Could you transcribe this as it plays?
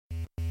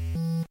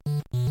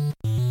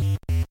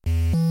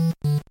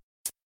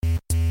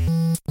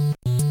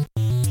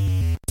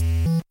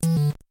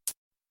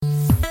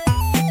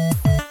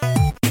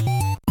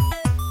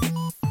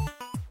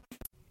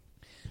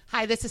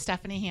Hi, this is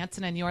Stephanie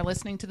Hansen, and you are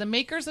listening to The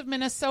Makers of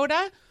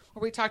Minnesota,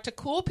 where we talk to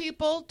cool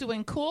people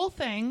doing cool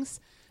things.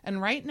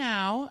 And right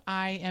now,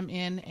 I am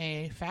in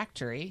a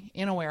factory,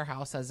 in a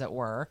warehouse, as it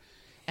were.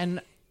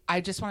 And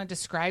I just want to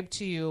describe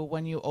to you,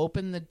 when you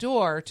open the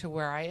door to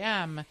where I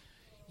am,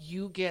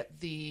 you get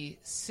the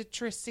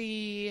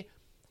citrusy,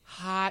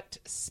 hot,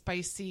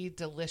 spicy,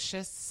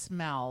 delicious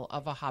smell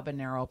of a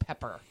habanero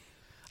pepper.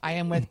 I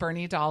am with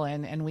Bernie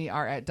Dahlin, and we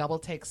are at Double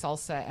Take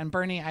Salsa. And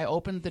Bernie, I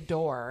opened the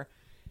door,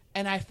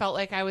 and I felt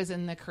like I was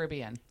in the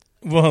Caribbean.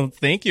 Well,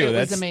 thank you.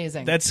 That's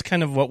amazing. That's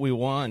kind of what we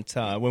want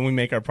when we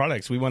make our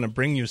products. We want to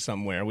bring you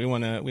somewhere. We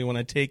want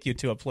to take you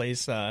to a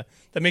place that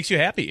makes you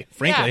happy,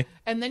 frankly. Yeah.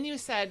 And then you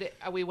said,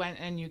 we went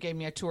and you gave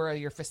me a tour of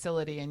your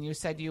facility, and you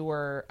said you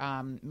were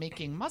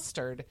making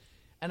mustard.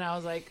 And I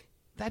was like,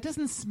 that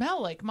doesn't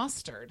smell like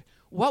mustard.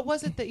 What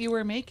was it that you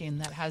were making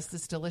that has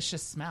this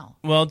delicious smell?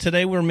 Well,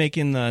 today we're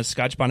making the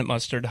Scotch Bonnet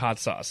Mustard hot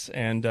sauce,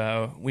 and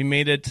we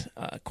made it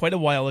quite a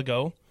while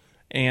ago.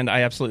 And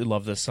I absolutely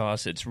love this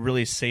sauce. It's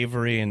really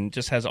savory and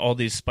just has all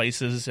these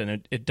spices,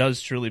 and it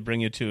does truly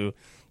bring you to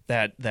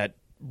that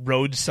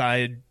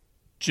roadside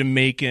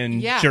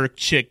Jamaican jerk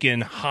chicken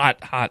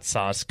hot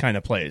sauce kind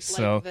of place.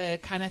 Like the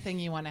kind of thing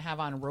you want to have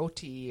on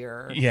roti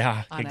or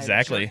on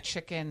exactly. a jerk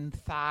chicken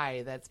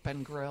thigh that's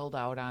been grilled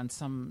out on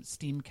some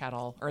steam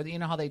kettle, or you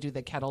know how they do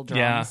the kettle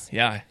drums.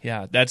 Yeah.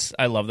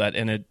 I love that,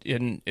 and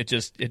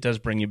it does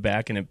bring you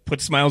back, and it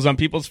puts smiles on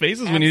people's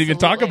faces when you even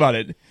talk about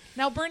it.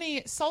 Now,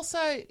 Bernie,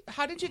 salsa.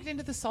 How did you get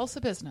into the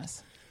salsa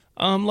business?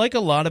 Like a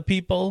lot of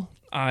people,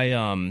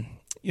 I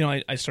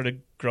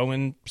started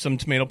growing some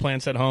tomato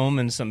plants at home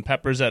and some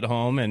peppers at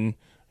home, and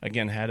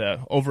again had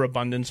a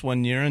overabundance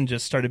one year and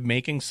just started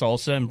making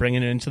salsa and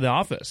bringing it into the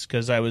office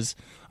because I was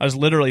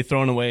literally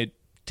throwing away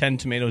 10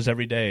 tomatoes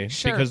every day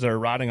because they're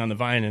rotting on the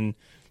vine, and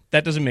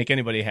that doesn't make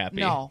anybody happy.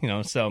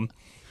 No. So,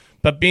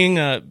 but being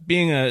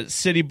a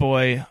city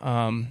boy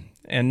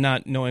and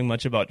not knowing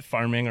much about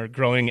farming or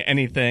growing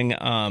anything,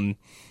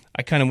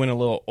 I kind of went a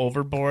little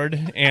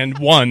overboard and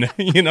won.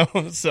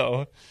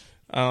 So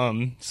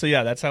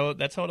yeah, that's how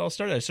it all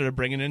started. I started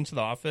bringing it into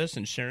the office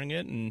and sharing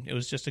it, and it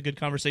was just a good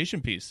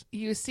conversation piece.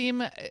 You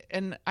seem,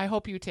 and I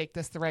hope you take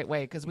this the right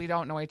way because we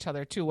don't know each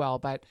other too well,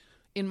 but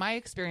in my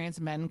experience,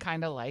 men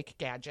kind of like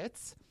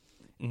gadgets.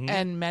 Mm-hmm.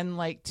 And men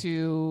like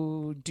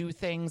to do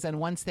things, and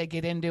once they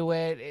get into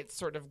it, it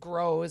sort of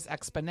grows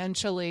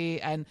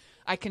exponentially. And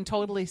I can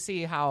totally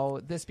see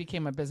how this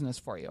became a business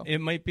for you. It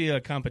might be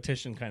a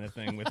competition kind of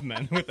thing with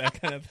men, with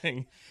that kind of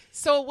thing.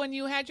 So when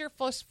you had your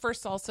first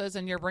salsas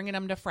and you're bringing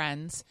them to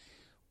friends,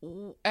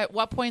 at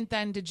what point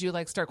then did you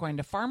start going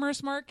to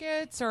farmers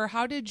markets, or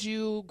how did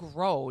you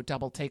grow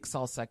Double Take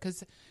Salsa?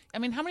 Because how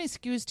many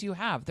SKUs do you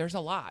have? There's a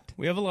lot.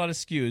 We have a lot of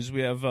SKUs.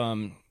 We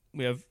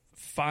have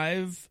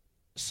 5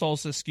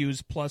 salsa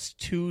SKUs plus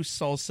 2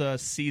 salsa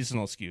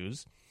seasonal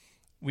SKUs.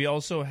 We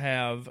also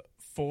have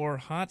 4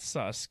 hot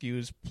sauce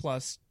SKUs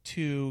plus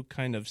 2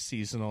 kind of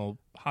seasonal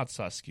hot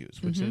sauce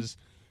SKUs, which is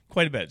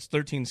quite a bit. It's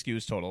 13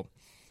 SKUs total.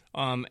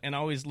 And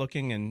always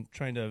looking and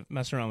trying to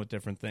mess around with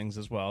different things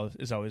as well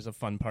is always a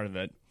fun part of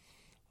it.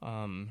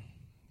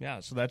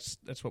 So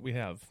that's what we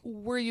have.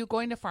 Were you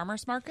going to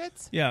farmers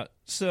markets? Yeah.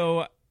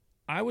 So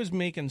I was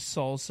making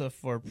salsa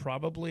for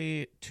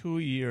probably 2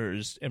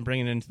 years and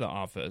bringing it into the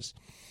office.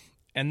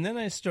 And then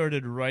I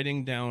started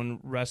writing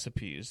down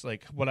recipes,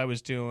 like what I was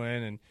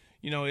doing. And,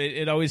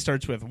 it always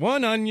starts with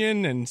 1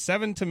 onion and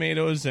 7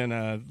 tomatoes and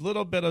a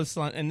little bit of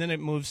cilantro. And then it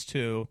moves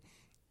to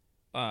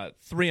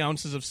 3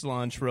 ounces of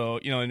cilantro,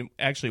 and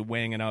actually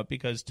weighing it out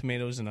because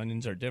tomatoes and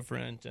onions are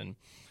different. And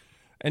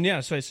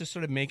so I just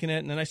started making it.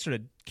 And then I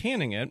started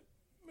canning it,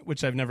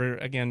 which I've never,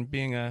 again,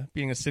 being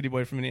a city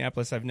boy from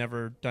Minneapolis, I've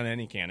never done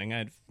any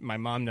canning. My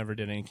mom never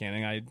did any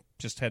canning. I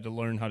just had to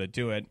learn how to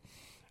do it.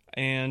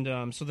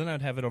 And so then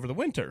I'd have it over the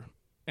winter.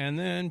 And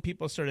then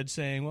people started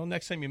saying, well,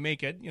 next time you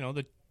make it,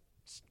 the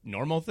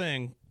normal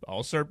thing,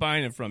 I'll start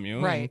buying it from you.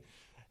 Right.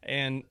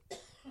 And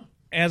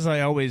as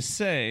I always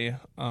say,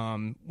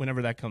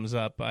 whenever that comes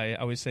up, I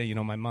always say,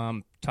 my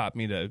mom taught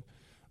me to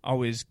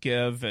always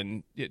give.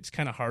 And it's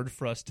kind of hard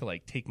for us to,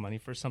 take money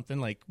for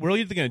something. We're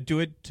either going to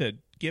do it to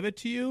give it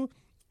to you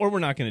or we're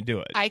not going to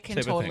do it. I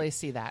can totally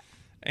see that.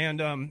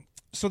 And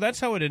so that's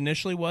how it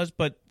initially was.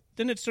 But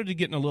then it started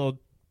getting a little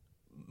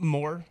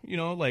more,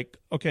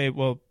 okay,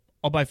 well,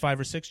 I'll buy 5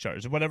 or 6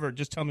 jars or whatever.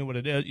 Just tell me what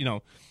it is,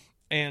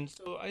 And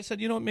so I said,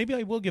 maybe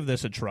I will give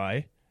this a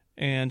try.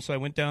 And so I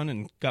went down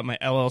and got my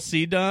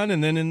LLC done.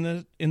 And then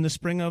in the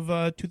spring of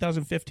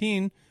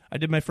 2015, I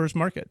did my first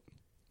market,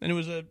 and it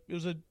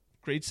was a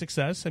great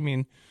success.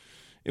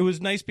 It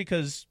was nice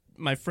because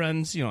my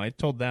friends, I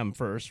told them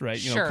first,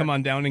 right? Come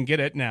on down and get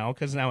it now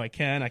because now I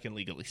can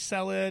legally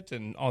sell it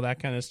and all that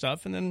kind of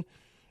stuff. And then,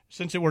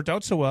 since it worked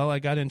out so well, I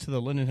got into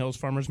the Linden Hills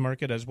Farmers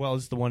Market as well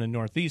as the one in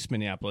Northeast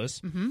Minneapolis.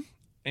 Mm-hmm.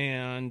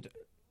 And,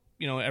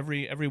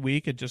 every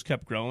week it just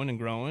kept growing and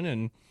growing.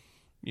 And,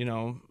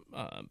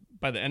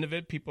 by the end of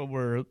it, people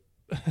were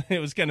 – it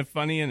was kind of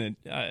funny and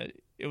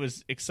it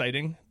was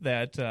exciting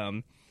that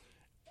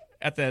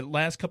at the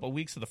last couple of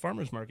weeks of the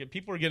farmers market,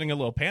 people were getting a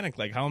little panicked,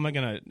 like, how am I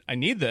going to, I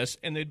need this.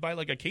 And they'd buy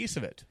like a case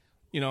of it,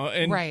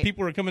 and Right.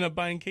 people were coming up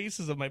buying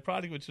cases of my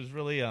product, which was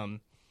really,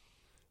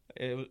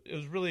 it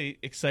was really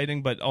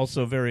exciting, but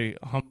also very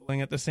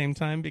humbling at the same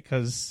time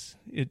because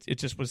it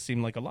just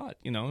seemed like a lot,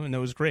 and it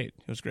was great.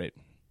 It was great.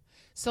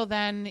 So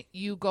then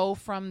you go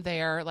from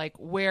there, like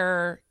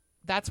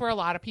that's where a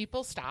lot of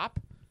people stop.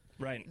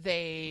 Right.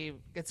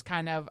 It's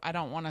kind of, I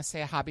don't want to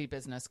say a hobby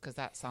business because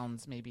that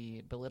sounds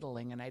maybe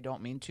belittling and I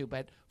don't mean to,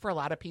 but for a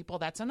lot of people,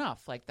 that's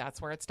enough. Like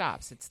that's where it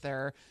stops. It's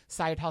their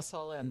side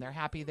hustle and they're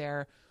happy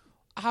there.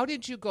 How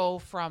did you go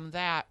from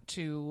that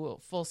to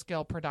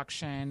full-scale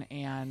production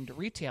and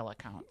retail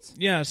accounts?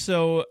 Yeah,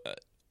 so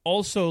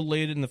also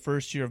late in the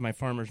first year of my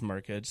farmers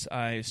markets,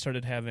 I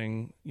started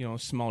having,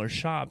 smaller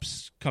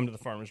shops come to the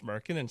farmers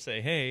market and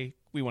say, hey,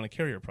 we want to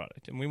carry your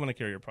product, and we want to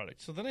carry your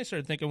product. So then I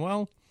started thinking,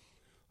 well,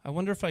 I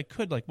wonder if I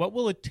could, what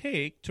will it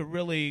take to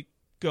really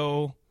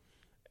go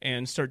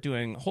and start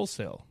doing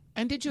wholesale?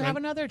 And did you have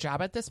another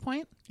job at this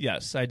point?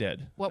 Yes, I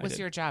did. What was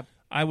your job?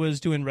 I was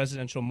doing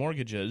residential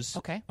mortgages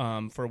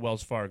for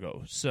Wells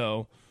Fargo.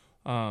 So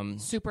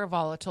super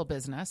volatile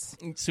business.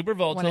 Super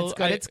volatile. When it's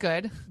good, it's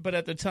good. But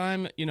at the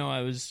time,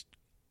 I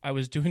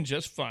was doing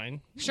just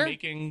fine. Sure.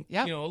 Making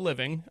a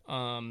living.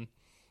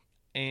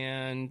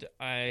 And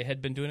I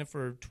had been doing it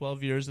for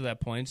 12 years at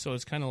that point. So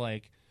it's kind of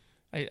like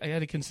I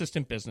had a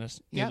consistent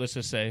business, needless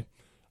to say.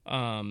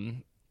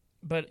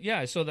 But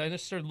yeah, so then I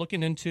just started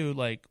looking into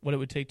what it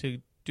would take to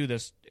do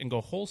this and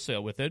go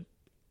wholesale with it,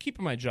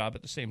 keeping my job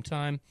at the same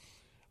time.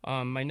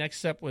 My next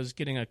step was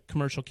getting a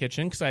commercial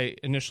kitchen because I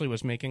initially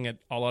was making it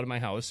all out of my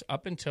house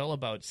up until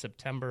about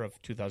September of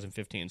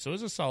 2015. So it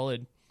was a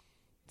solid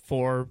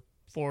 4+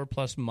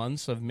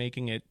 months of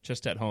making it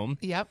just at home.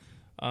 Yep.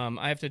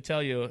 I have to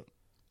tell you,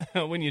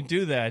 when you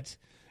do that,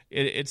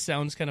 it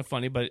sounds kind of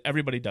funny, but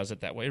everybody does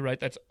it that way, right?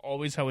 That's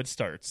always how it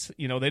starts.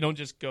 They don't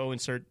just go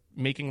and start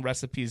making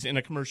recipes in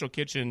a commercial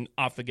kitchen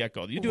off the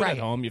get-go. You do it at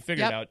home, you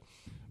figure it out.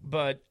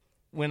 But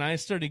when I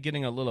started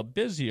getting a little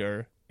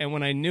busier and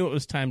when I knew it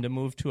was time to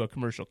move to a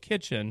commercial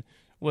kitchen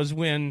was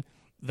when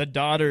the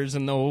daughters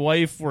and the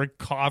wife were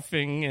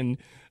coughing and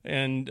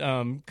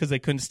because they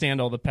couldn't stand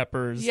all the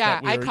peppers.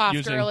 Yeah, that we I were coughed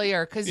using.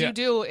 earlier because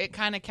it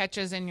kind of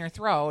catches in your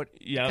throat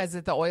because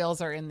the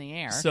oils are in the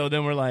air. So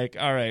then we're like,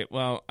 all right,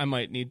 well,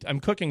 I'm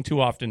cooking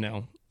too often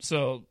now,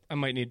 so I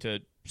might need to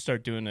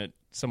start doing it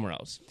somewhere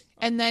else.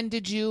 And then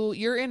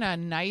you're in a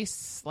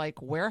nice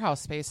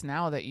warehouse space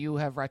now that you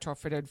have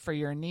retrofitted for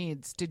your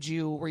needs.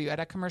 Were you at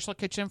a commercial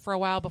kitchen for a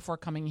while before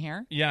coming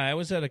here? Yeah, I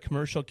was at a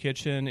commercial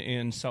kitchen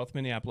in South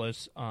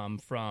Minneapolis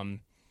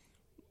from,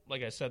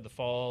 like I said, the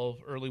fall,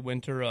 early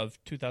winter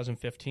of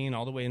 2015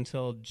 all the way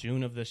until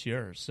June of this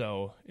year.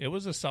 So it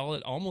was a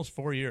solid almost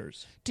 4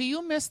 years. Do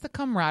you miss the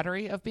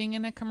camaraderie of being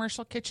in a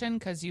commercial kitchen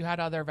because you had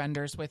other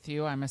vendors with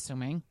you, I'm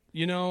assuming?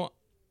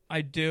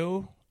 I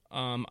do.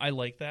 I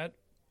like that.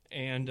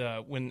 And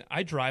when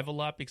I drive a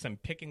lot because I'm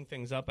picking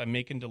things up, I'm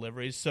making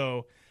deliveries.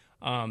 So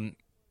in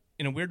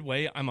a weird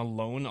way, I'm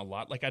alone a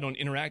lot. I don't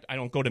interact. I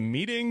don't go to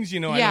meetings.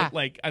 I'm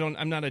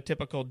not a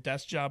typical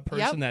desk job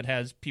person that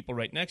has people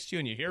right next to you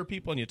and you hear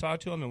people and you talk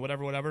to them and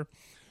whatever.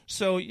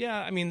 So,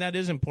 yeah, that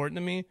is important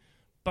to me.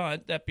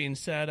 But that being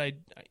said,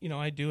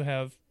 I do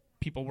have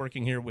people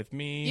working here with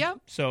me. Yep.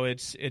 So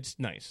it's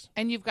nice.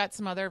 And you've got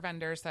some other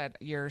vendors that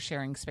you're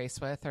sharing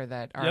space with or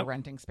that are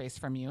renting space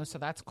from you. So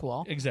that's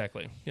cool.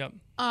 Exactly. Yep.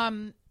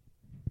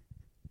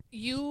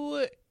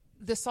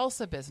 The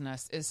salsa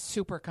business is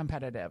super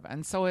competitive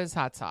and so is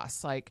hot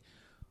sauce.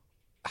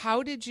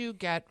 How did you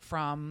get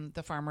from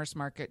the farmer's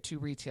market to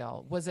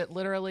retail? Was it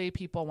literally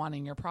people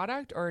wanting your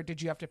product or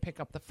did you have to pick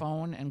up the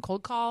phone and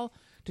cold call?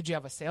 Did you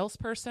have a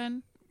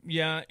salesperson?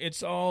 Yeah,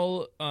 it's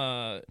all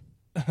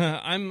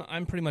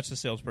I'm pretty much the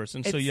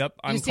salesperson. So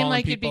I'm you seem calling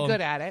like people. You'd be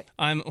good at it.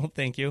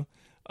 Thank you.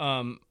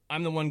 I'm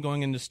the one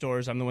going into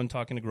stores. I'm the one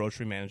talking to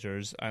grocery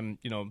managers. I'm,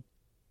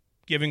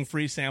 giving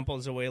free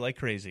samples away like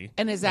crazy.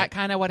 And is that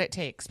kind of what it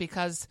takes?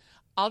 Because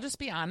I'll just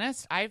be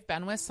honest, I've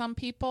been with some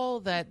people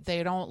that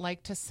they don't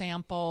like to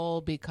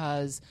sample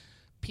because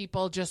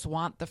people just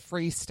want the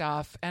free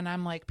stuff. And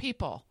I'm like,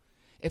 people,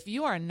 if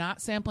you are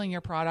not sampling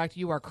your product,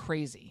 you are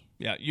crazy.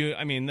 Yeah,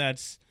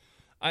 that's...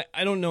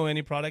 I don't know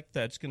any product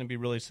that's going to be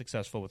really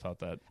successful without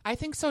that. I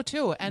think so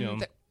too.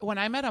 And when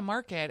I'm at a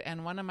market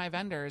and one of my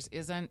vendors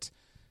isn't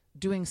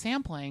doing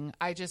sampling,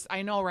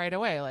 I know right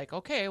away,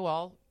 okay,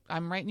 well,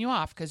 I'm writing you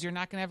off because you're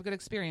not going to have a good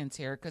experience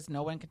here because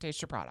no one can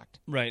taste your product.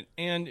 Right.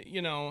 And,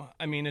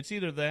 it's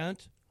either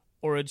that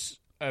or it's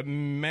a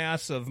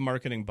massive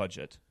marketing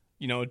budget,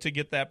 to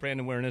get that brand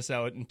awareness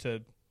out and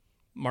to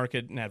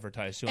market and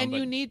advertise to them. And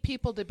you need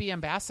people to be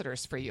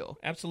ambassadors for you.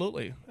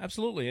 Absolutely.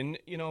 Absolutely. And,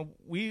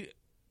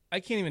 I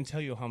can't even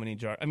tell you how many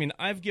jars.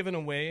 I've given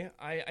away,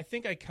 I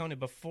think I counted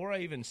before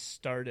I even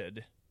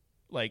started,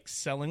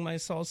 selling my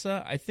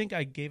salsa. I think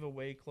I gave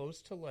away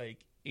close to,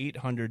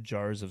 800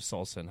 jars of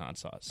salsa and hot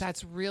sauce.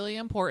 That's really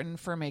important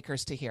for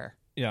makers to hear.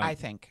 Yeah. I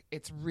think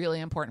it's really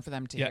important for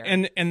them to hear.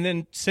 And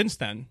then since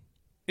then,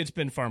 it's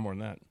been far more than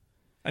that.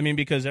 I mean,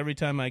 because every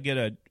time I get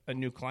a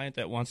new client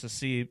that wants to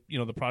see,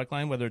 the product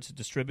line, whether it's a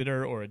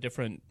distributor or a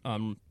different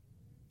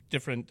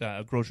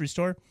grocery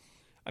store,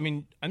 I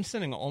mean, I'm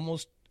sending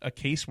almost a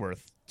case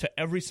worth to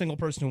every single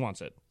person who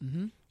wants it.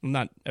 Mm-hmm.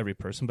 Not every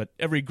person, but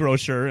every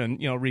grocer and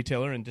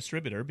retailer and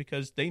distributor,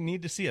 because they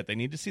need to see it. They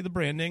need to see the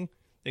branding.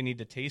 They need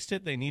to taste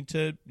it. They need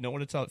to know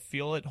what it's about,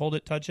 feel it, hold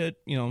it, touch it.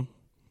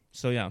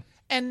 So yeah.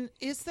 And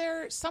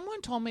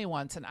someone told me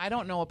once, and I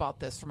don't know about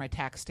this from a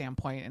tax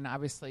standpoint, and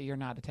obviously you're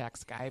not a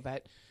tax guy,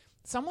 but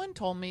someone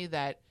told me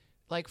that,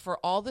 like, for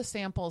all the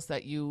samples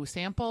that you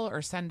sample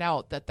or send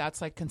out, that's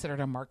like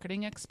considered a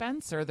marketing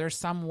expense, or there's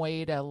some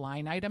way to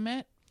line item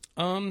it.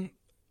 I'm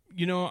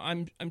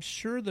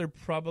sure there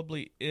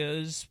probably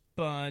is,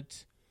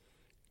 but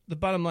the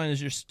bottom line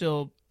is you're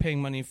still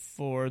paying money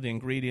for the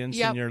ingredients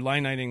and you're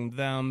line iteming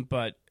them.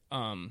 But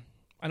I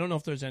don't know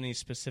if there's any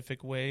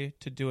specific way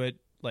to do it,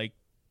 like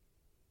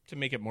to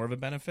make it more of a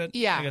benefit.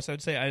 Yeah, I guess I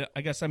would say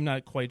I guess I'm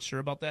not quite sure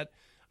about that.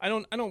 I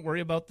don't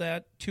worry about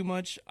that too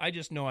much. I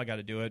just know I got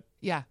to do it.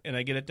 Yeah, and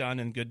I get it done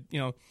and good.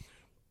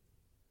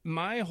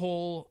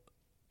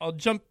 I'll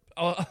jump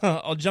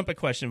a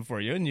question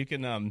for you, and you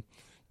can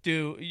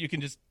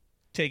just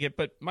take it.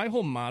 But my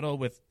whole motto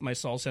with my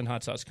salsa and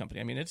hot sauce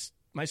company, I mean,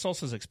 my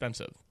salsa is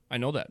expensive. I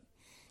know that.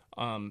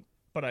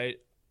 But I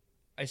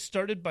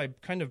started by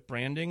kind of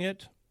branding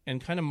it and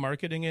kind of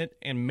marketing it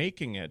and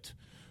making it,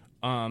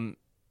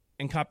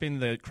 and copying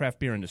the craft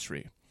beer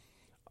industry.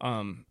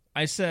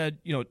 I said,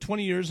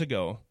 20 years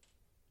ago,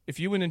 if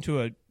you went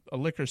into a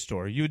liquor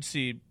store, you'd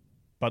see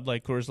Bud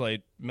Light, Coors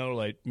Light, Miller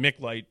Lite, Mick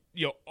Light,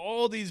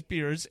 all these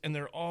beers, and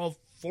they're all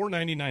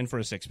 $4.99 for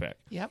a 6-pack.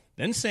 Yep.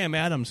 Then Sam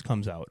Adams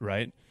comes out,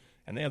 right?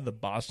 And they have the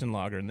Boston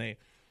Lager, and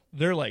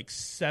they're like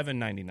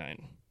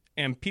 $7.99.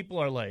 And people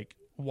are like,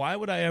 why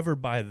would I ever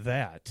buy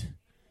that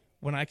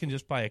when I can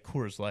just buy a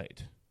Coors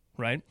Light,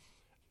 right?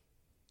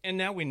 And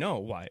now we know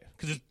why,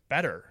 because it's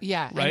better.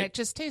 Yeah, right? and it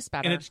just tastes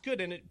better. And it's good,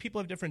 and people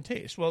have different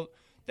tastes. Well,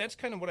 that's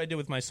kind of what I did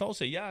with my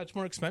salsa. Yeah, it's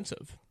more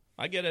expensive.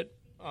 I get it,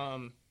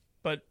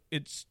 but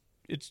it's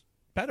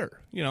better,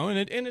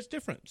 and it's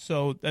different.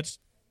 So that's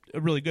a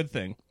really good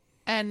thing.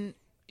 And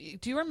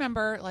do you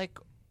remember, like,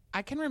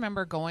 I can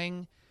remember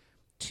going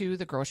to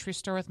the grocery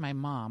store with my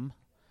mom,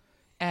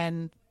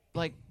 and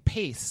like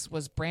Pace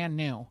was brand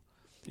new.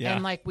 Yeah.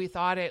 And like we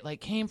thought it like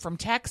came from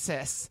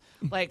Texas.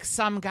 Like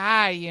some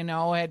guy,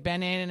 had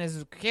been in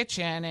his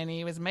kitchen and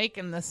he was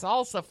making the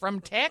salsa from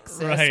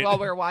Texas while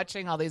we were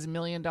watching all these $1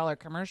 million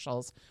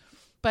commercials.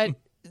 But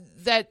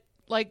that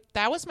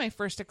was my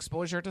first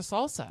exposure to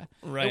salsa.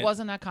 Right. It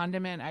wasn't a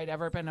condiment I'd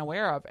ever been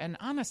aware of. And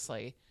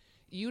honestly,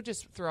 you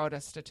just threw out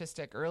a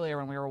statistic earlier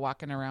when we were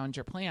walking around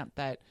your plant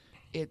that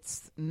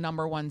it's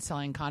number one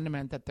selling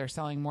condiment, that they're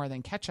selling more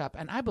than ketchup.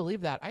 And I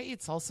believe that. I eat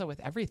salsa with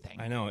everything.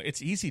 I know.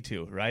 It's easy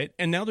to, right?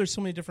 And now there's so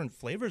many different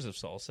flavors of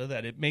salsa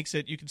that it makes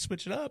it, you can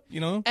switch it up,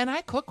 And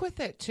I cook with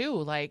it too.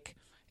 Like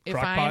if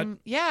I'm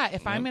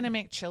going to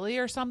make chili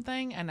or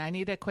something and I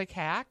need a quick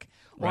hack,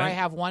 or I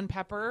have one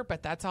pepper,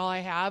 but that's all I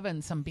have,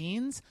 and some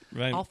beans,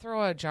 I'll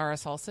throw a jar of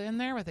salsa in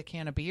there with a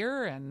can of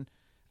beer. And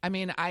I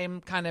mean,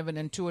 I'm kind of an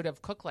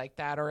intuitive cook like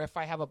that. Or if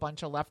I have a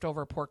bunch of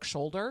leftover pork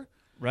shoulder,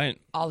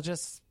 I'll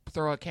just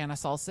throw a can of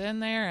salsa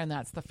in there, and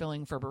that's the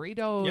filling for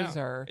burritos.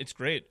 Yeah, it's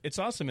great. It's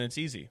awesome, and it's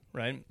easy,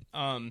 right?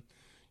 When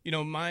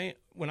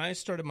I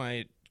started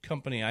my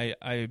company,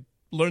 I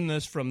learned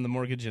this from the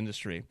mortgage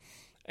industry,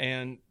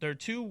 and there are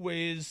two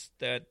ways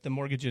that the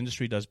mortgage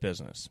industry does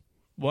business.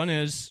 One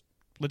is,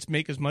 let's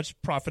make as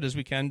much profit as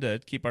we can to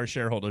keep our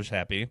shareholders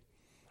happy,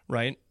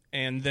 right?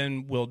 And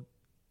then we'll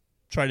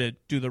try to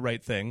do the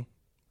right thing,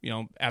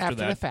 after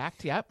that. The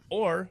fact, yep.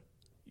 Or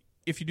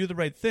if you do the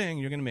right thing,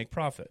 you're going to make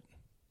profit,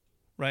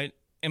 right?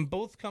 And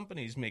both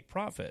companies make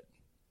profit.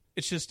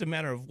 It's just a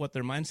matter of what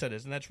their mindset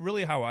is. And that's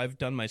really how I've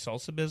done my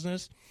salsa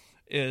business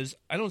is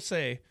I don't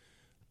say,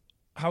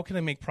 how can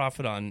I make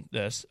profit on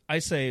this? I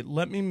say,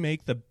 let me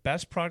make the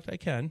best product I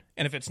can.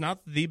 And if it's not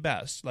the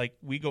best, like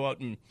we go out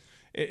and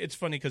it's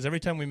funny because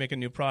every time we make a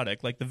new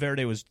product, like the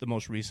Verde was the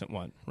most recent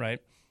one, right?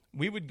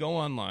 We would go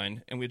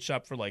online and we'd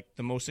shop for like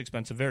the most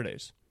expensive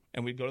Verdes.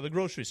 And we'd go to the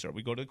grocery store.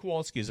 We'd go to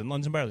Kowalski's and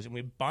Lunds and Byerly's, and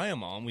we'd buy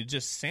them all, and we'd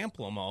just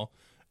sample them all.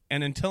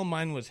 And until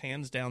mine was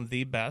hands down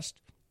the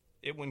best,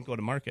 it wouldn't go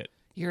to market.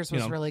 Yours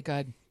was really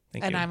good.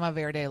 Thank you. And I'm a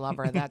Verde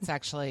lover. That's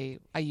actually,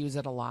 I use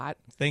it a lot.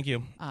 Thank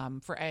you.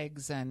 For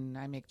eggs, and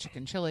I make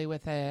chicken chili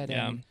with it.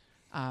 Yeah.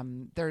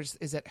 And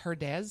is it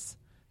Herdez?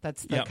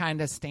 That's the kind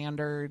of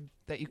standard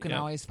that you can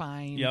always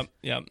find.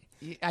 Yep.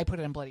 I put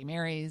it in Bloody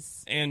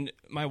Marys. And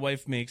my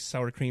wife makes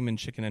sour cream and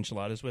chicken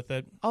enchiladas with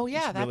it. Oh,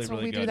 yeah. It's that's really, what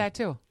really we good. do that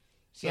too.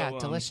 So, yeah,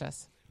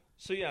 delicious.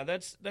 So yeah,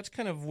 that's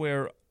kind of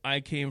where I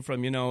came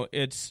from.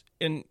 It's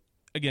and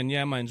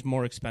again, mine's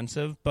more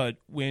expensive, but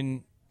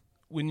when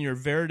your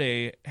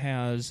Verde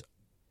has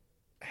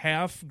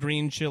half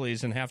green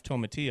chilies and half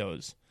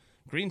tomatillos,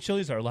 green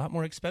chilies are a lot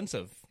more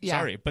expensive. Yeah.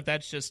 Sorry, but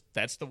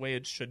that's the way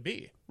it should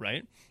be,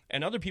 right?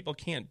 And other people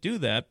can't do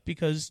that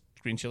because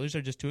green chilies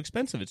are just too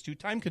expensive. It's too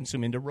time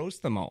consuming to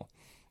roast them all.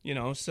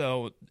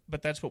 So,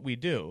 but that's what we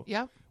do.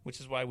 Yep. Which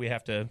is why we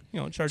have to,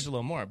 charge a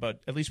little more,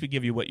 but at least we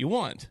give you what you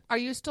want. Are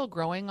you still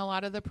growing a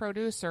lot of the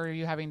produce, or are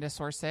you having to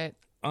source it?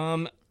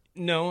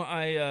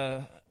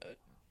 No,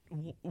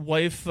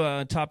 wife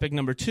topic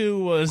number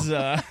 2 was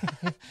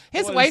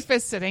his wife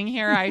is sitting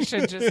here. I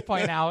should just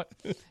point out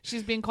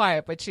she's being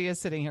quiet, but she is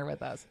sitting here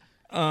with us.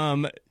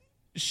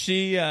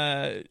 She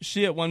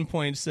at one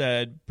point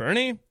said,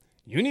 Bernie,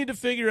 you need to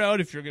figure out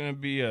if you're going to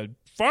be a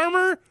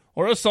farmer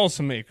or a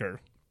salsa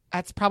maker.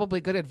 That's probably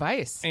good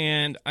advice.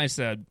 And I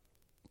said,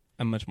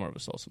 I'm much more of a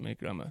salsa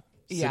maker. I'm a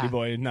city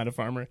boy, not a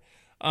farmer.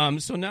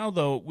 So now,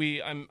 though,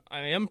 I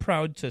am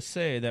proud to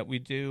say that we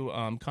do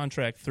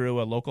contract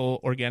through a local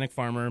organic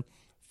farmer,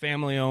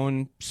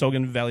 family-owned,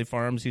 Sogan Valley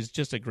Farms. He's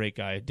just a great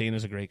guy.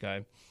 Dana's a great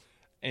guy.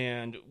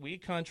 And we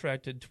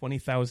contracted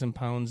 20,000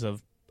 pounds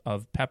of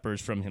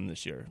peppers from him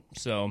this year.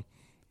 So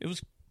it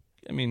was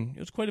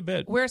quite a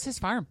bit. Where's his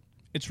farm?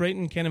 It's right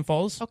in Cannon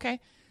Falls. Okay.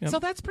 Yep. So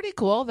that's pretty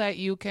cool that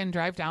you can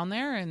drive down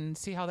there and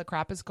see how the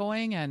crop is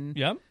going. And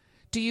Yep.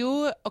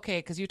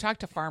 Because you talk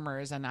to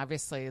farmers and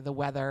obviously the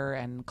weather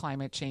and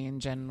climate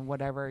change and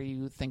whatever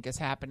you think is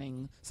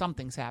happening,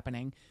 something's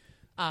happening.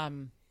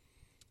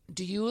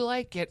 Do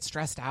you get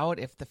stressed out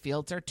if the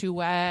fields are too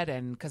wet?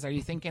 And because are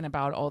you thinking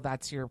about,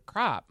 that's your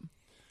crop?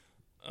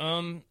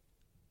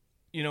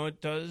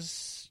 It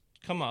does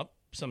come up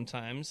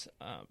sometimes.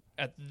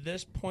 At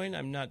this point,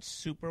 I'm not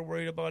super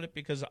worried about it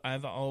because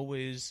I've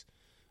always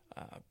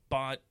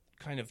bought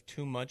kind of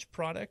too much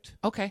product.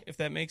 Okay. If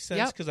that makes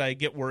sense, because I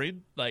get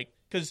worried.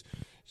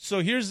 So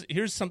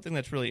here's something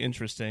that's really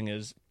interesting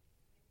is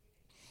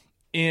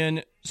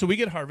so we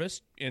get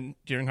harvest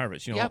during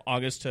harvest,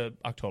 August to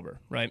October,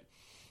 right?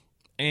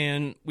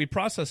 And we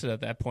process it at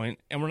that point,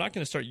 and we're not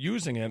going to start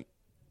using it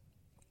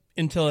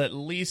until at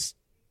least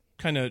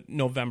kind of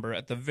November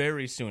at the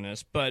very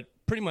soonest, but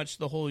pretty much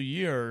the whole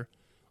year,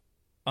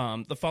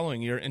 the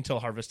following year until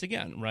harvest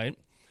again, right?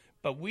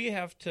 But we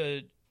have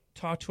to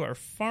talk to our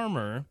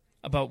farmer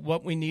about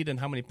what we need and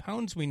how many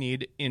pounds we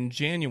need in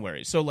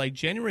January. So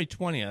January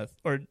 20th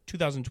or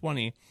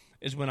 2020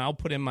 is when I'll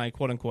put in my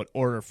quote-unquote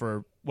order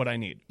for what I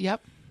need.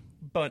 Yep.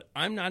 But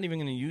I'm not even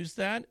going to use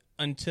that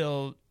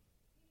until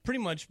pretty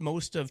much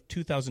most of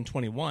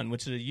 2021,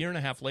 which is a year and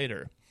a half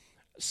later.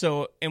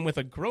 So, and with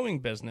a growing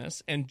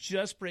business and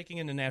just breaking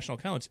into national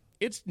accounts,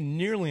 it's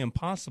nearly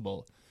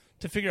impossible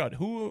to figure out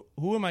who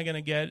am I going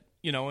to get,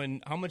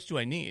 and how much do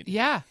I need?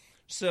 Yeah.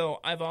 So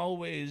I've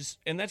always,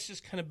 and that's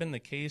just kind of been the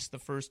case the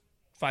first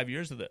 5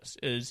 years of this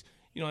is,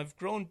 I've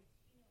grown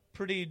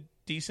pretty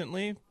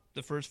decently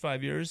the first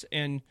 5 years,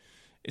 and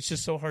it's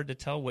just so hard to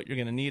tell what you're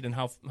going to need and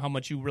how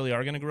much you really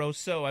are going to grow.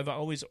 So I've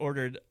always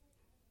ordered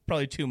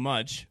probably too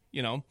much,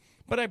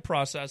 but I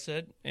process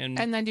it. And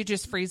then you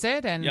just freeze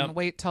it and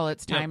wait till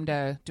it's time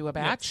to do a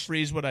batch? Yep.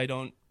 Freeze what I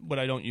don't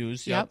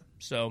use. Yep.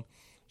 So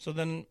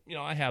then,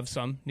 I have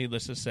some,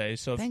 needless to say.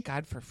 So thank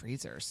God for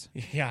freezers.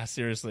 Yeah,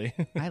 seriously.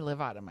 I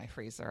live out of my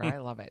freezer. I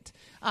love it.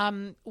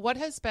 What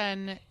has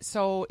been,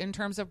 so in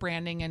terms of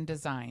branding and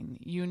design,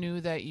 you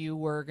knew that you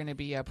were going to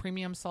be a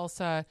premium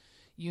salsa.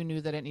 You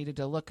knew that it needed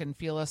to look and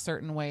feel a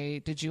certain way.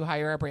 Did you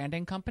hire a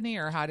branding company,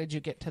 or how did you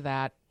get to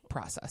that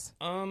process?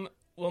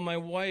 Well, my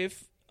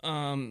wife,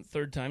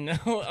 third time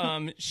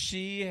now,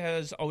 she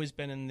has always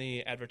been in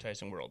the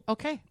advertising world.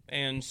 Okay.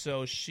 And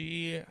so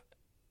she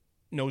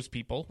knows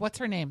people. What's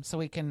her name? So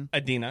we can...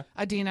 Adina,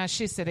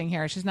 she's sitting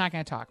here. She's not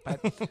going to talk,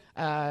 but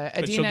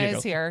Adina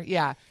is here.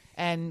 Yeah.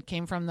 And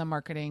came from the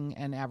marketing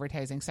and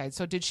advertising side.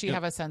 So did she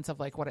have a sense of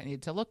what it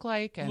needed to look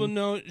like? And... Well,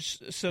 no.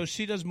 So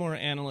she does more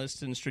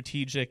analyst and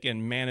strategic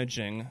and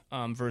managing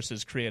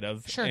versus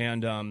creative. Sure.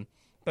 And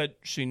but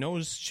she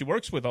knows, she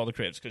works with all the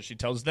creatives because she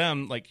tells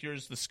them,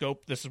 here's the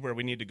scope. This is where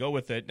we need to go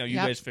with it. Now you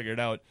guys figure it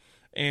out.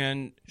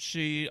 And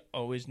she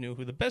always knew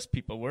who the best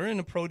people were and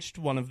approached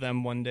one of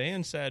them one day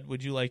and said,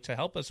 would you like to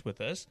help us with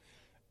this?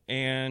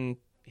 And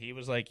he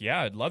was like,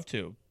 yeah, I'd love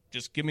to.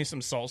 Just give me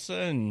some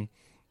salsa and,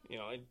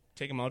 I'd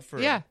take him out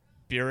for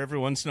beer every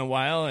once in a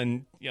while.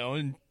 And,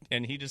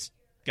 and he just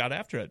got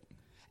after it.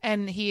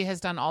 And he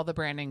has done all the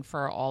branding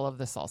for all of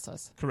the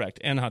salsas. Correct.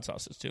 And hot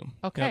sauces too.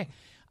 Okay.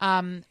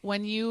 Yep.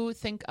 When you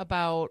think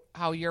about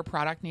how your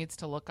product needs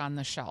to look on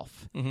the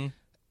shelf,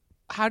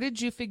 how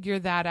did you figure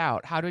that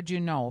out? How did you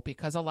know?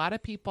 Because a lot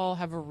of people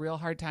have a real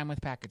hard time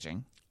with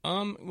packaging.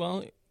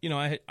 Well,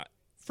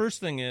 first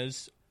thing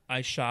is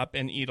I shop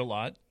and eat a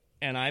lot,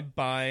 and I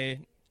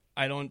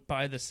don't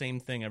buy the same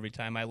thing every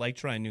time. I like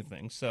trying new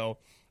things. So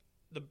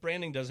the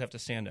branding does have to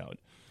stand out.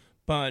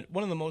 But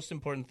one of the most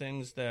important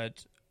things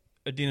that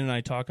Adina and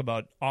I talk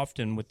about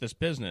often with this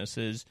business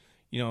is,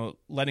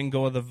 letting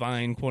go of the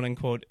vine, quote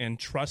unquote, and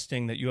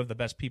trusting that you have the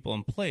best people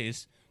in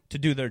place to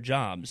do their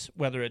jobs,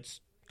 whether it's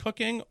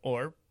cooking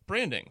or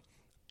branding.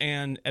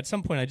 And at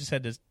some point I just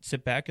had to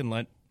sit back and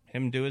let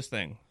him do his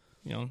thing.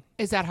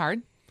 Is that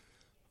hard?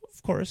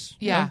 Of course.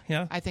 Yeah.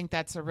 Yeah. I think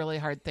that's a really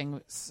hard thing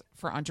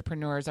for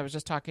entrepreneurs. I was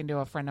just talking to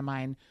a friend of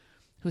mine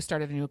who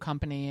started a new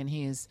company, and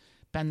he's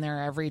been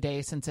there every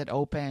day since it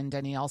opened,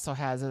 and he also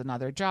has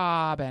another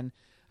job. And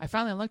I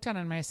finally looked at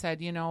him and I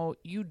said,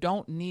 you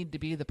don't need to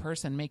be the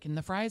person making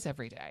the fries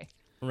every day.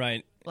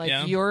 Right. Like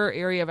Yeah. your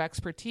area of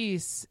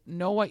expertise,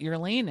 know what your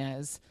lane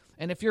is.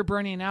 And if you're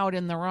burning out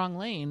in the wrong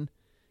lane,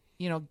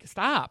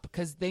 stop,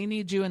 because they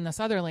need you in this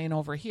other lane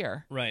over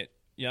here. Right.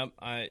 Yep.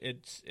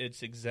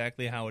 It's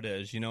exactly how it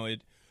is.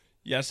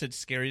 Yes, it's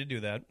scary to do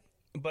that,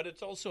 but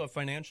it's also a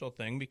financial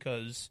thing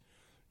because,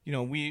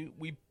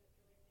 we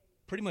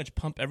pretty much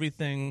pump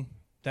everything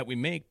that we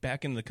make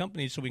back into the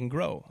company so we can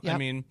grow. Yep. I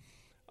mean,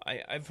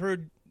 I've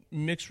heard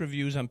mixed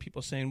reviews on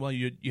people saying, well,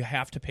 you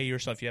have to pay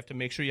yourself. You have to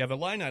make sure you have a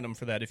line item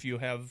for that if you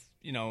have,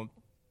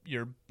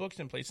 your books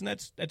in place. And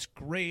that's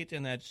great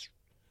and that's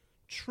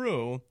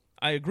true.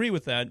 I agree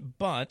with that,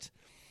 but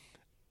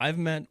I've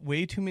met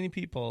way too many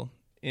people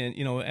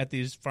at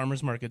these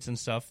farmers markets and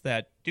stuff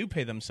that do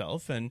pay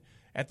themselves, and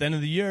at the end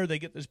of the year they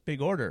get this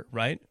big order,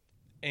 right?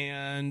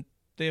 And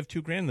they have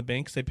 $2,000 in the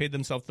bank because they paid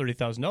themselves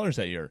 $30,000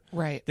 that year.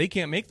 Right. They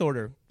can't make the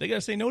order. They got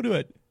to say no to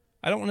it.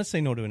 I don't want to say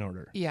no to an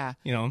order. Yeah.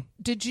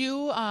 Did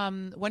you?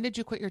 When did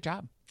you quit your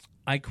job?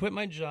 I quit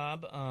my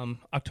job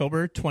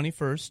October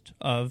 21st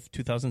of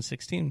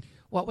 2016.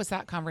 What was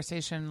that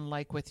conversation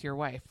like with your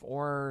wife,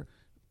 or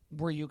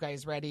were you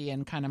guys ready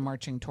and kind of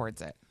marching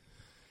towards it?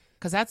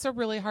 Because that's a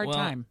really hard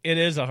time. It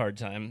is a hard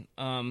time.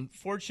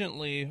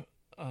 Fortunately,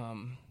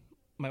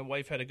 my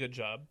wife had a good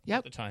job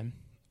at the time.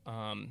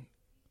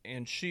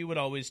 And she would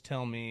always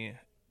tell me,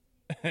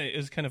 it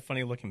was kind of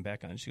funny looking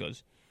back on it. She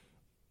goes,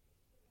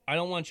 I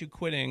don't want you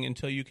quitting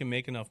until you can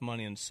make enough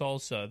money in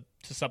salsa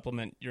to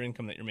supplement your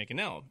income that you're making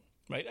now.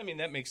 Right? I mean,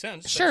 that makes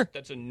sense. Sure.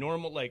 That's a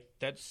normal,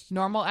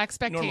 normal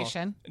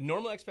expectation.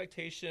 Normal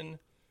expectation,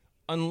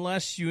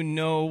 unless you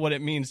know what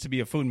it means to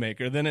be a food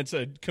maker. Then it's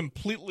a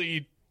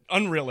completely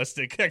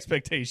unrealistic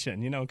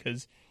expectation,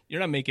 because you're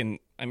not making,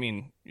 I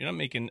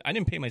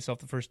didn't pay myself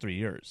the first 3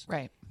 years.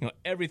 Right.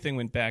 Everything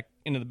went back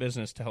into the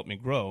business to help me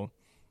grow.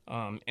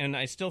 And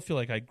I still feel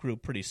like I grew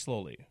pretty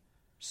slowly.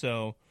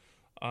 So,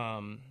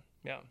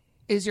 yeah.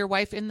 Is your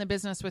wife in the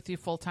business with you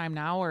full time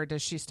now, or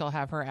does she still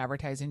have her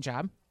advertising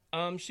job?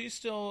 She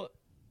still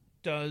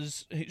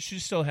does. She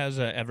still has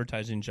an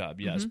advertising job,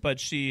 yes, but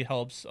she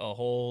helps a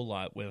whole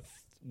lot with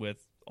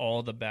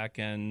all the back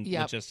end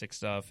logistic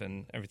stuff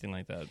and everything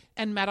like that.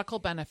 And medical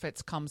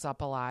benefits comes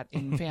up a lot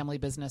in family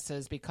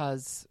businesses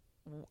because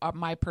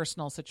my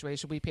personal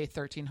situation, we pay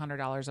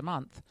 $1,300 a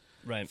month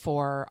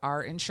for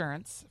our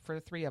insurance for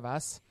the three of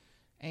us.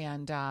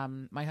 And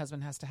my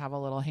husband has to have a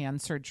little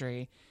hand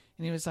surgery.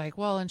 And he was like,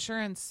 well,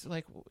 insurance,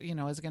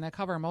 is going to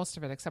cover most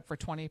of it except for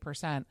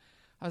 20%.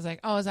 I was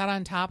like, oh, is that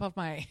on top of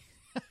my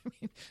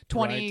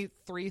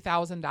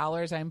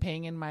 $23,000 I'm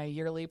paying in my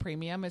yearly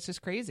premium? It's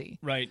just crazy.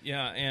 Right,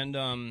 yeah.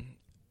 And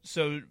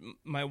so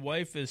my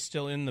wife is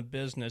still in the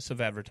business of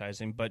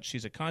advertising, but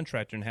she's a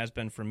contractor and has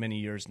been for many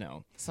years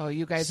now. So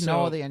you guys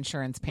know the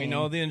insurance pain. We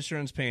know the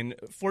insurance pain.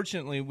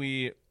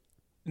 Fortunately,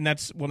 and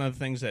that's one of the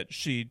things that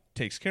she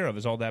takes care of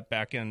is all that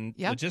back-end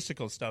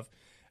logistical stuff.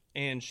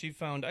 And she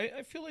found,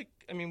 I feel like,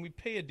 we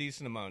pay a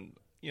decent amount,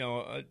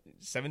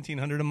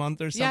 $1,700 a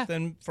month or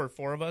something for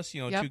four of us,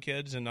 2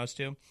 kids and us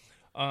two.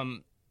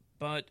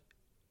 But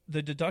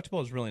the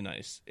deductible is really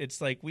nice.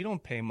 It's like we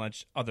don't pay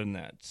much other than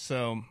that.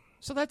 So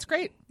that's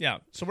great. Yeah.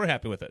 So we're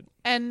happy with it.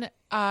 And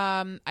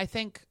I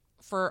think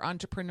for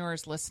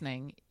entrepreneurs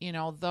listening,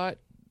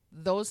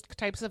 those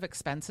types of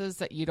expenses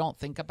that you don't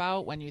think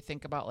about when you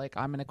think about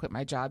I'm going to quit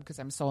my job because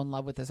I'm so in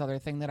love with this other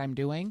thing that I'm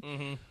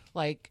doing,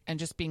 and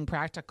just being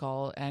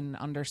practical and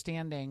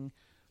understanding,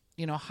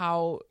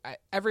 how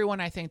everyone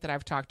I think that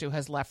I've talked to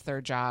has left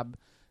their job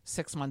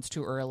 6 months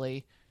too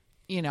early,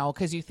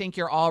 because you think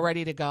you're all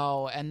ready to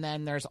go. And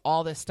then there's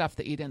all this stuff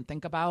that you didn't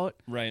think about.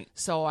 Right.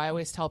 So I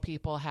always tell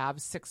people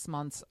have 6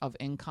 months of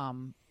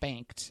income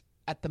banked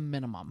at the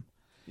minimum.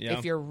 Yeah.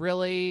 If you're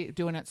really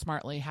doing it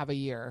smartly, have a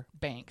year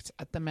banked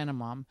at the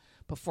minimum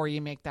before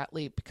you make that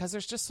leap, because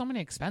there's just so many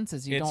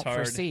expenses you don't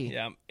foresee.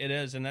 Yeah, it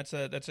is. And that's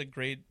a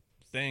great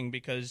thing,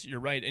 because you're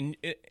right. And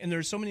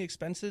there's so many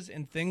expenses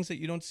and things that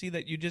you don't see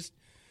that you just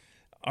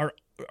are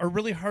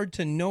really hard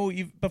to know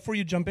before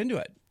you jump into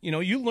it.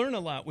 You learn a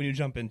lot when you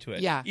jump into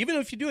it. Yeah. Even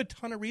if you do a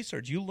ton of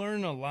research, you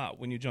learn a lot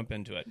when you jump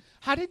into it.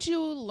 How did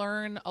you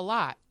learn a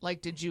lot?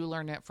 Did you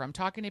learn it from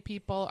talking to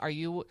people?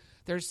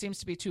 There seems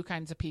to be two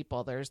kinds of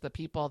people. There's the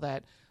people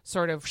that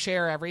sort of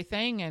share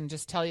everything and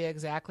just tell you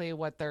exactly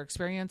what their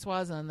experience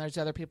was. And then there's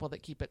other people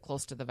that keep it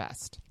close to the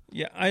vest.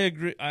 Yeah, I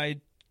agree. I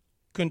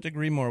couldn't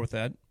agree more with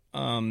that.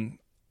 I'm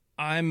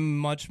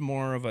much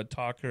more of a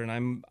talker,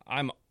 and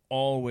I'm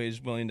always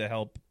willing to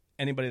help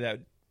anybody that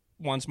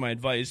wants my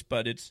advice,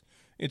 but it's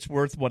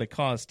worth what it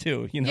costs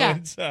too. Yeah.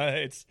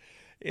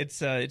 It's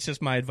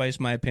just my advice,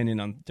 my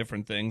opinion on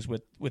different things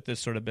with this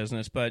sort of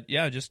business. But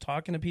yeah, just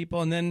talking to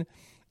people, and then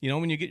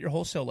when you get your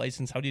wholesale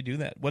license, how do you do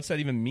that? What's that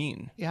even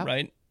mean? Yeah.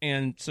 Right.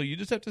 And so you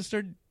just have to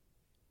start,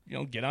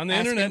 get on the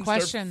Asking internet and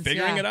questions, start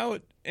figuring it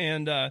out,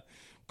 and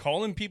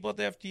calling people at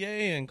the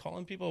FDA and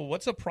calling people,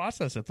 what's a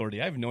process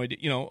authority? I have no idea.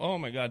 Oh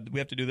my God, we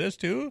have to do this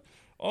too?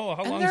 Oh,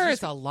 how long is this? And there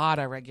is a lot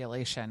of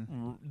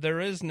regulation. There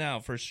is now,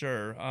 for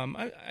sure.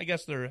 I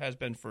guess there has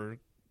been for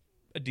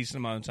a decent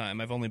amount of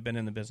time. I've only been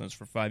in the business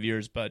for 5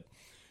 years, but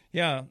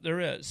yeah, there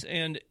is.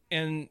 And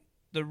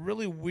the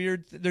really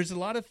weird, there's a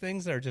lot of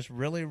things that are just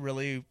really,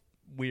 really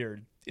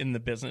weird in the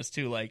business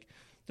too. Like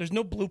there's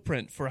no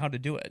blueprint for how to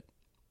do it.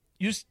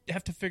 You just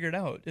have to figure it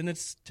out. And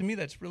it's, to me,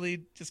 that's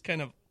really just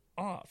kind of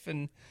off.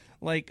 And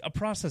like a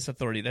process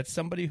authority, that's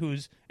somebody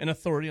who's an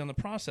authority on the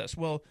process.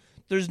 Well,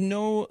 there's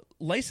no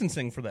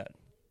licensing for that.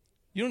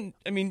 You don't,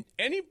 I mean,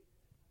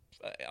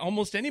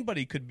 almost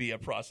anybody could be a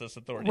process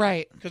authority.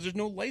 Right. Because there's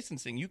no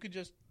licensing. You could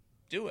just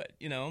do it,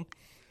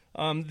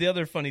 The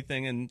other funny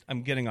thing, and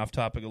I'm getting off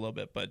topic a little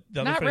bit, but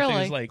the other funny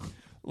thing is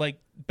like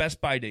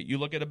Best By date. You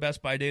look at a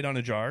Best By date on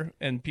a jar,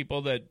 and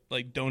people that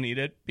like don't eat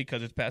it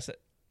because it's past it.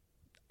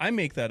 I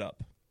make that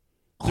up.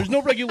 There's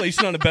no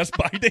regulation on a Best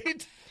By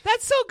date.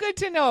 That's so good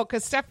to know,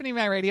 because Stephanie,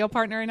 my radio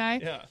partner, and I,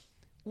 Yeah.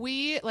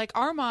 we, like,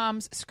 our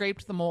moms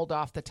scraped the mold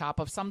off the top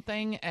of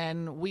something,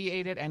 and we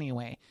ate it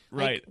anyway.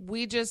 Right.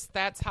 Like,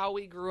 that's how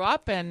we grew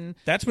up, and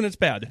That's when it's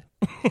bad.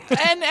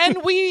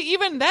 and we,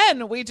 even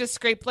then, we just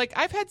scraped, like,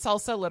 I've had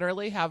salsa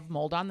literally have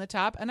mold on the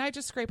top, and I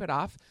just scrape it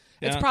off.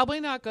 It's Yeah. probably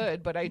not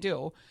good, but I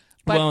do.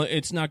 But, Well,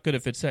 it's not good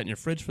if it's sat in your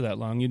fridge for that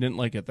long. You didn't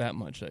like it that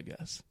much, I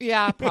guess.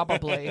 yeah,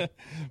 probably.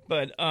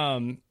 But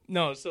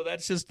no, so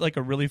that's just like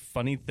a really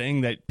funny thing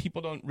that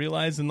people don't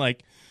realize, and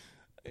like,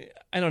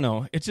 I don't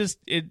know. It's just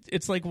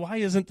it's like, why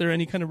isn't there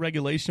any kind of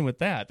regulation with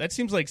that? That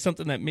seems like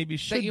something that maybe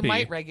should That you be.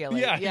 might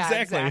regulate. Yeah,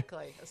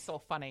 exactly. It's so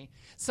funny.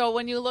 So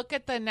when you look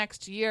at the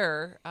next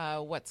year,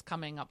 what's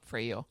coming up for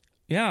you?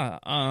 Yeah.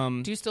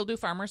 Do you still do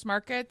farmers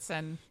markets?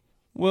 And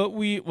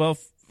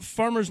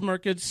Farmers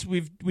markets,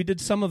 we did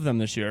some of them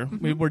this year.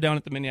 Mm-hmm. We were down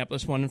at the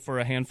Minneapolis one for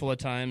a handful of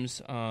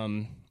times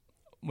when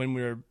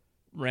we were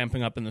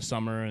ramping up in the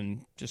summer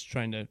and just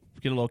trying to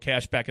get a little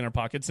cash back in our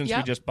pockets since we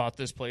Yep. just bought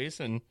this place,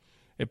 and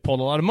it pulled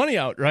a lot of money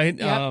out, right?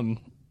 Yep.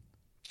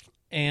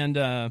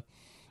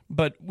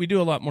 But we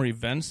do a lot more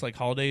events, like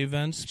holiday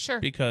events, Sure.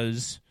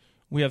 because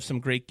we have some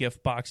great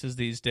gift boxes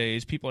these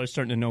days. People are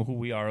starting to know who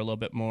we are a little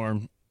bit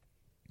more,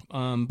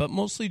 but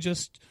mostly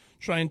just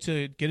trying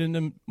to get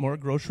into more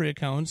grocery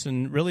accounts.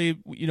 And really,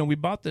 we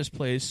bought this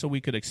place so we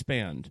could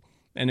expand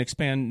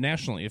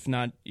nationally, if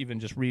not even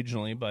just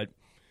regionally. But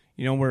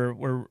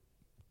we're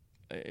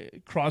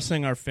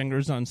crossing our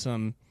fingers on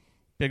some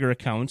bigger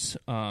accounts.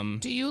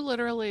 do you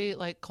literally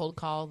like cold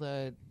call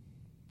the?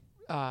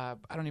 I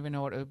don't even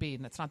know what it would be,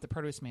 and it's not the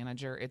produce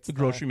manager. It's the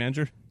grocery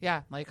manager.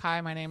 Yeah, like,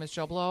 hi, my name is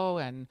Joe Blow,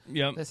 and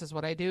Yep. this is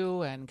what I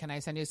do, and can I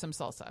send you some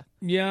salsa?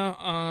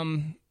 Yeah.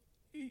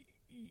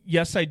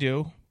 Yes, I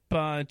do.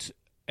 But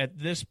at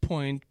this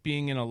point,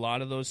 being in a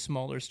lot of those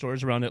smaller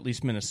stores around at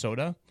least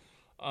Minnesota,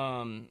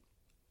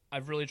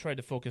 I've really tried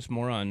to focus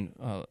more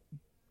on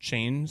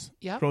chains,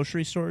 Yep.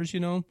 grocery stores,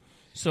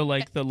 So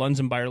like the Lunds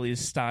and Byerly's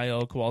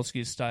style,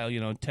 Kowalski's style,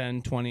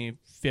 10, 20,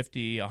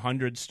 50,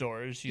 100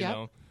 stores, you Yep.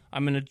 know.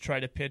 I'm going to try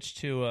to pitch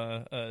to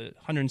a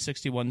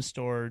 161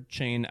 store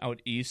chain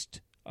out east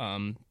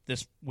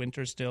this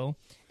winter still.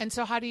 And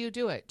so how do you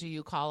do it? Do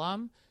you call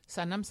them,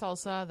 send them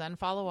salsa, then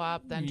follow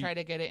up, then try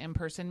to get an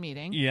in-person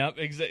meeting? Yep,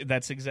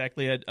 that's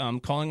exactly it.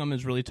 Calling them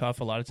is really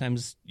tough. A lot of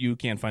times you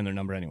can't find their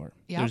number anywhere.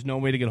 Yep. There's no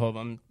way to get hold of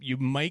them. You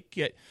might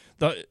get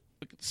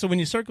so when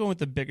you start going with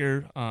the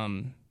bigger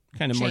kind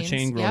of more Chains,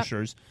 chain yep.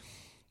 grocers,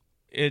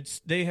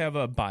 they have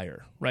a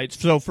buyer, right?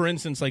 So for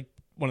instance, like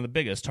one of the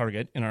biggest,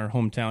 Target, in our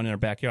hometown, in our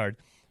backyard,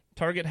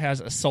 Target has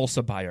a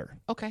salsa buyer.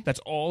 Okay. That's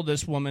all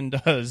this woman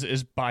does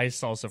is buy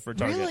salsa for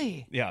Target.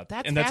 Really? Yeah.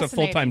 That's and that's a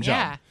full-time job.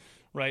 yeah.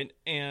 Right?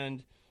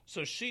 And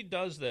so she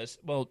does this.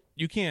 Well,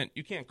 you can't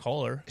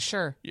call her.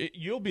 Sure.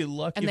 You'll be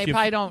lucky. And if they you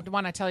probably don't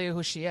want to tell you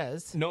who she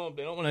is. No,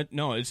 they don't want to.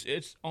 No,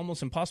 it's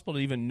almost impossible to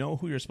even know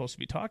who you're supposed to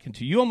be talking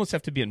to. You almost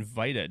have to be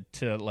invited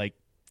to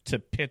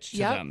pitch to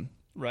Yep. them,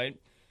 right?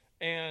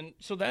 And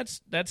so that's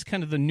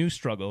kind of the new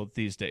struggle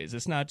these days.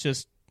 It's not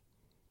just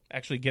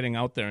actually getting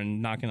out there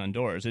and knocking on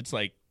doors. It's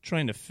like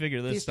trying to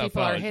figure this These stuff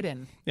people out. are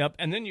hidden. Yep.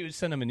 And then you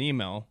send them an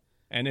email,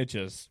 and it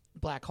just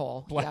Black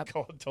hole. black Yep.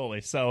 hole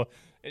totally. So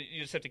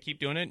you just have to keep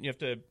doing it. And you have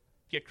to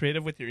get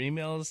creative with your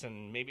emails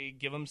and maybe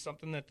give them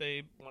something that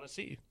they want to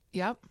see.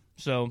 Yep.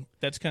 So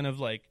that's kind of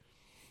like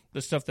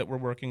the stuff that we're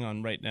working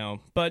on right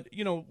now. But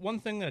one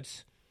thing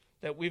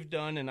that we've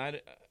done, and I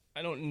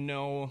don't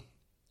know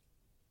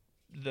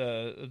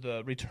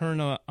the return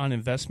on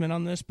investment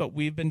on this, but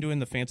we've been doing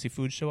the Fancy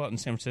Food Show out in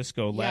San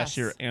Francisco last Yes.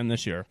 year and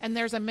this year. And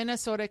there's a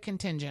Minnesota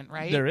contingent,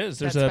 right? There is.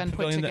 There's that's a been put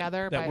pavilion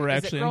together that by. we're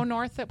is actually it Grow in.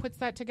 North that puts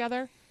that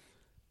together?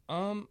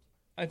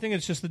 I think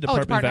it's just the Oh,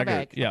 Department Department of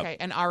of Ag. Ag. Yeah. Okay.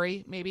 And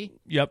Ari, maybe.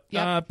 Yep.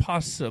 Yep.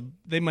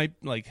 They might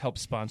help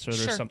sponsor it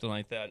or Sure. something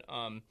like that.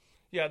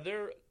 Yeah,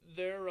 they're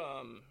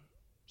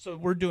so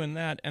we're doing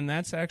that, and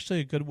that's actually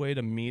a good way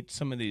to meet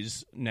some of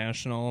these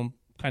national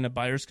kind of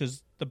buyers,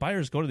 because the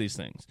buyers go to these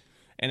things,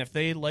 and if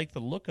they like the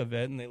look of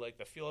it and they like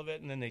the feel of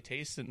it, and then they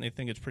taste it and they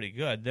think it's pretty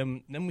good,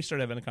 then we start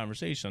having a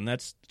conversation.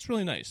 It's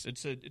really nice.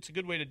 It's a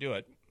good way to do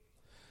it.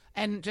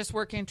 And just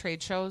working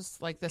trade shows,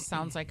 like, this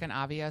sounds like an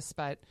obvious,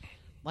 but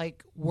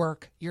like,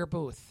 work your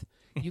booth.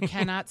 You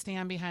cannot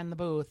stand behind the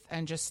booth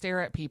and just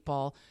stare at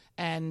people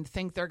and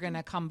think they're going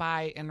to come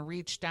by and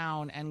reach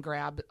down and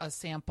grab a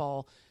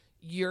sample.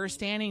 You're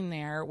standing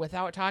there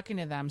without talking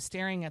to them,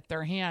 staring at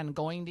their hand,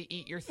 going to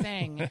eat your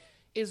thing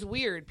is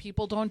weird.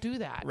 People don't do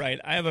that. Right.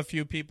 I have a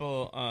few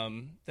people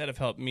that have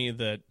helped me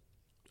that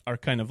are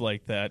kind of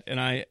like that. And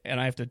I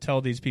have to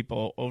tell these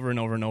people over and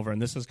over and over,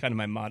 and this is kind of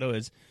my motto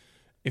is,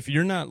 if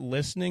you're not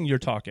listening, you're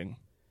talking.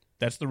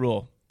 That's the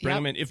rule. Bring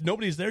them in. If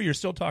nobody's there, you're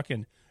still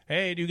talking.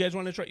 Hey, do you guys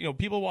want to try?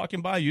 People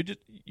walking by, you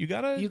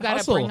gotta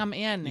hustle. Bring them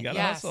in. You gotta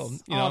yes. hustle.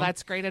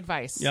 That's great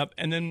advice. Yep.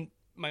 And then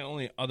my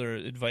only other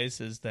advice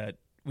is that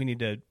we need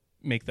to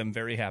make them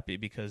very happy,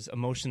 because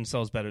emotion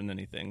sells better than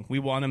anything. We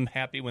want them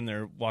happy when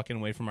they're walking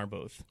away from our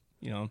booth.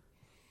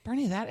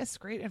 Bernie, that is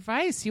great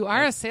advice. You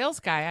are a sales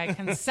guy. I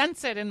can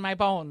sense it in my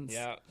bones.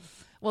 Yeah.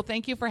 Well,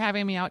 thank you for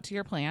having me out to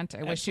your plant.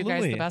 I wish you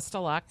guys the best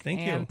of luck. Thank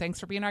you. And thanks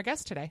for being our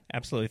guest today.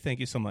 Absolutely. Thank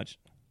you so much.